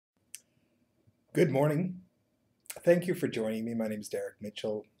Good morning. Thank you for joining me. My name is Derek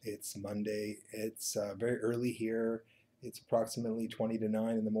Mitchell. It's Monday. It's very early here. It's approximately 20 to 9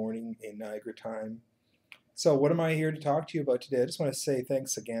 in the morning in Niagara time. So, what am I here to talk to you about today? I just want to say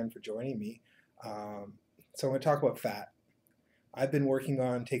thanks again for joining me. So, I'm going to talk about fat. I've been working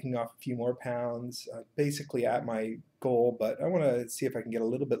on taking off a few more pounds, basically at my goal, but I want to see if I can get a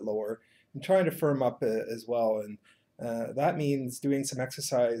little bit lower. I'm trying to firm up as well, and that means doing some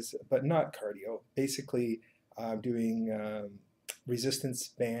exercise, but not cardio. Basically, doing resistance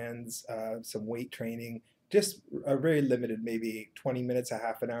bands, some weight training, just a very limited, maybe 20 minutes, a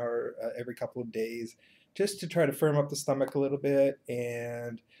half an hour every couple of days, just to try to firm up the stomach a little bit.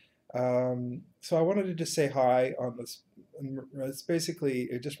 And so I wanted to just say hi on this. It's basically,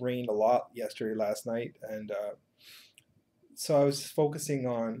 it just rained a lot yesterday, last night, and so I was focusing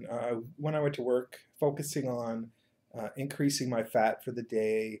on, when I went to work, focusing on increasing my fat for the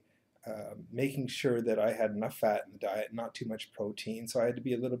day, making sure that I had enough fat in the diet, not too much protein. So I had to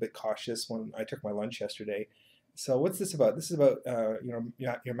be a little bit cautious when I took my lunch yesterday. So what's this about? This is about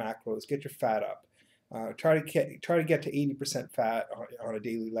your macros. Get your fat up. Try to get to 80% fat on a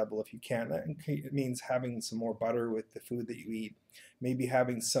daily level if you can. That means having some more butter with the food that you eat. Maybe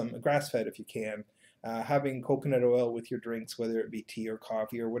having some grass fed if you can. Having coconut oil with your drinks, whether it be tea or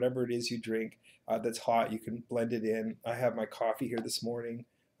coffee or whatever it is you drink that's hot, you can blend it in. I have my coffee here this morning.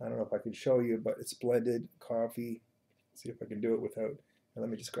 I don't know if I can show you, but it's blended coffee. Let's see if I can do it without. Let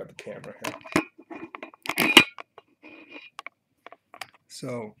me just grab the camera here.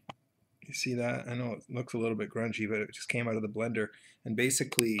 So you see that? I know it looks a little bit grungy, but it just came out of the blender. And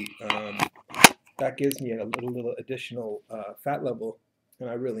basically, that gives me a little additional fat level, and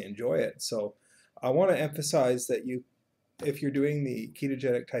I really enjoy it. So I want to emphasize that if you're doing the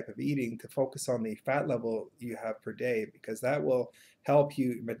ketogenic type of eating, to focus on the fat level you have per day, because that will help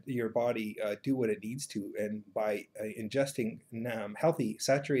your body do what it needs to. And by ingesting healthy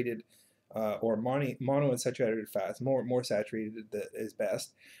saturated or monounsaturated fats, more saturated is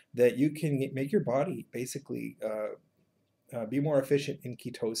best, that you can make your body basically be more efficient in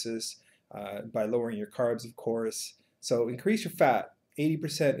ketosis by lowering your carbs, of course. So increase your fat.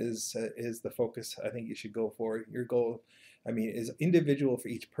 80% is the focus I think you should go for. Your goal, I mean, is individual for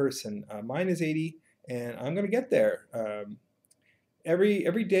each person. Mine is 80, and I'm going to get there.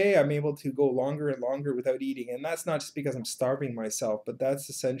 Every day I'm able to go longer and longer without eating, and that's not just because I'm starving myself, but that's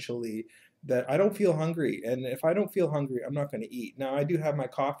essentially that I don't feel hungry. And if I don't feel hungry, I'm not going to eat. Now, I do have my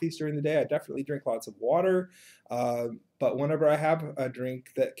coffees during the day. I definitely drink lots of water, but whenever I have a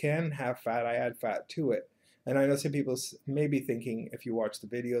drink that can have fat, I add fat to it. And I know some people may be thinking, if you watch the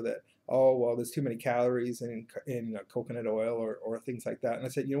video, that, oh, well, there's too many calories in coconut oil or things like that. And I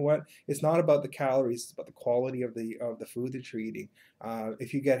said, you know what? It's not about the calories, it's about the quality of the food that you're eating.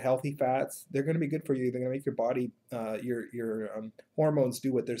 If you get healthy fats, they're going to be good for you. They're going to make your body, your hormones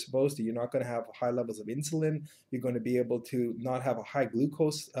do what they're supposed to. You're not going to have high levels of insulin. You're going to be able to not have a high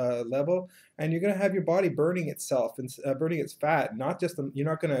glucose level, and you're going to have your body burning itself and burning its fat. Not just you're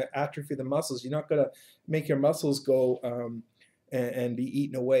not going to atrophy the muscles. You're not going to make your muscles go and be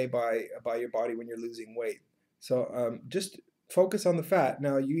eaten away by your body when you're losing weight. So just focus on the fat.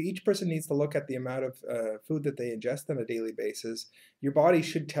 Now, each person needs to look at the amount of food that they ingest on a daily basis. Your body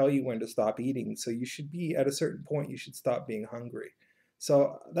should tell you when to stop eating. So you should be at a certain point, you should stop being hungry.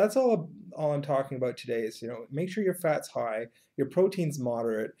 So that's all I'm talking about today is, make sure your fat's high, your protein's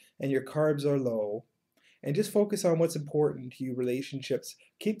moderate, and your carbs are low. And just focus on what's important to you, relationships.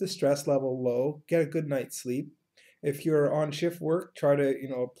 Keep the stress level low, get a good night's sleep. If you're on shift work, try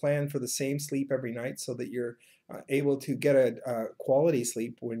to plan for the same sleep every night so that you're able to get a quality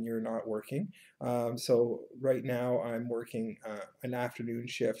sleep when you're not working. So right now I'm working an afternoon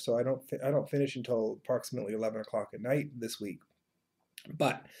shift, so I don't finish until approximately 11 o'clock at night this week.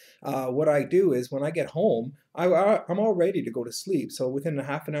 But what I do is when I get home, I'm all ready to go to sleep. So within a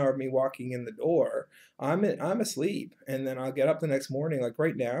half an hour of me walking in the door, I'm asleep, and then I'll get up the next morning. Like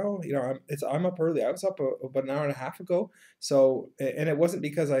right now, I'm up early. I was up about an hour and a half ago. So, and it wasn't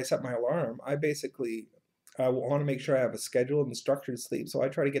because I set my alarm. I want to make sure I have a scheduled and structured sleep. So I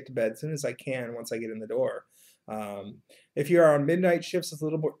try to get to bed as soon as I can once I get in the door. Um, if you're on midnight shifts, it's a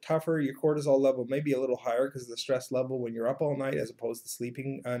little more tougher. Your cortisol level may be a little higher because of the stress level when you're up all night as opposed to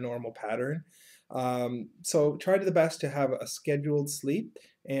sleeping a normal pattern. So try to the best to have a scheduled sleep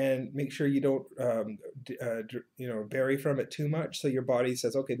and make sure you don't vary from it too much. So your body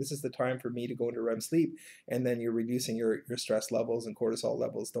says, okay, this is the time for me to go into REM sleep, and then you're reducing your stress levels, and cortisol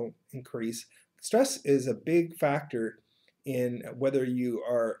levels don't increase. Stress is a big factor in whether you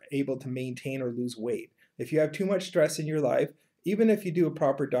are able to maintain or lose weight. If you have too much stress in your life, even if you do a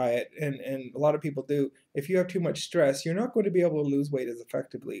proper diet, and a lot of people do, if you have too much stress, you're not going to be able to lose weight as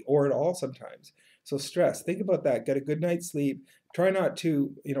effectively or at all sometimes. So stress, think about that. Get a good night's sleep. Try not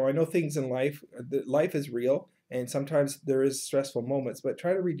to, I know things in life, life is real, and sometimes there is stressful moments, but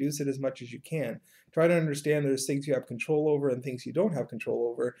try to reduce it as much as you can. Try to understand there's things you have control over and things you don't have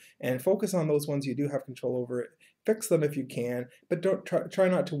control over, and focus on those ones you do have control over. Fix them if you can, but don't try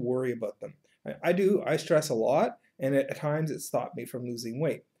not to worry about them. I stress a lot, and at times it stopped me from losing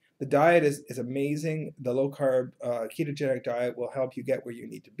weight. The diet is amazing. The low carb ketogenic diet will help you get where you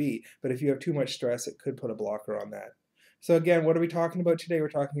need to be. But if you have too much stress, it could put a blocker on that. So again, what are we talking about today? We're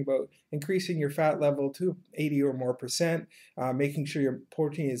talking about increasing your fat level to 80 or more percent, making sure your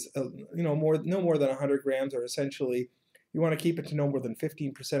protein is no more than 100 grams, or essentially you want to keep it to no more than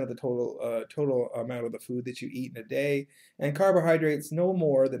 15% of the total amount of the food that you eat in a day, and carbohydrates no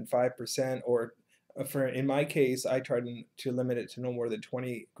more than 5%, or in my case, I try to limit it to no more than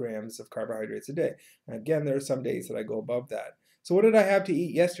 20 grams of carbohydrates a day. And again, there are some days that I go above that. So what did I have to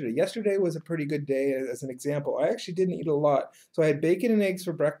eat yesterday? Yesterday was a pretty good day. As an example, I actually didn't eat a lot. So I had bacon and eggs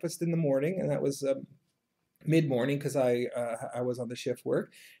for breakfast in the morning, and that was mid-morning because I was on the shift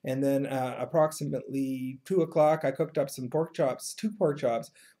work. And then approximately 2 o'clock, I cooked up some pork chops, two pork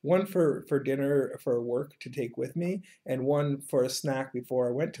chops, one for dinner for work to take with me, and one for a snack before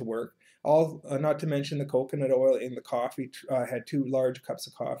I went to work. All not to mention the coconut oil in the coffee. I had 2 large cups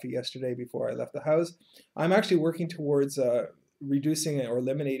of coffee yesterday before I left the house. I'm actually working towards reducing or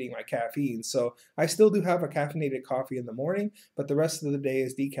eliminating my caffeine. So I still do have a caffeinated coffee in the morning, but the rest of the day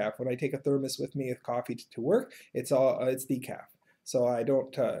is decaf. When I take a thermos with me of coffee to work, it's decaf. So I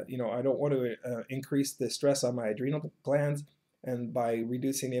don't I don't want to increase the stress on my adrenal glands, and by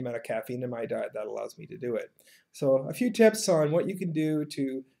reducing the amount of caffeine in my diet, that allows me to do it. So a few tips on what you can do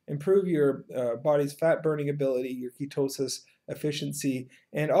to improve your body's fat burning ability, your ketosis efficiency,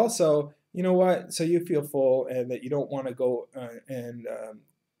 and also, you know what, so you feel full and that you don't want to go and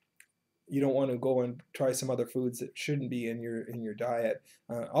you don't want to go and try some other foods that shouldn't be in your diet.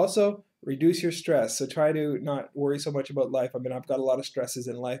 Also, reduce your stress. So try to not worry so much about life. I mean, I've got a lot of stresses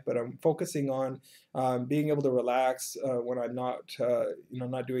in life, but I'm focusing on being able to relax when I'm not,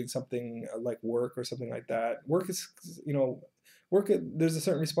 not doing something like work or something like that. Work is, there's a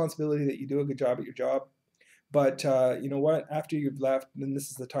certain responsibility that you do a good job at your job. But you know what? After you've left, then this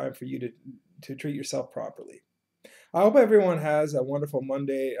is the time for you to treat yourself properly. I hope everyone has a wonderful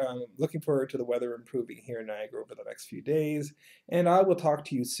Monday. Looking forward to the weather improving here in Niagara over the next few days, and I will talk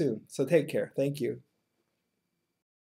to you soon. So take care. Thank you.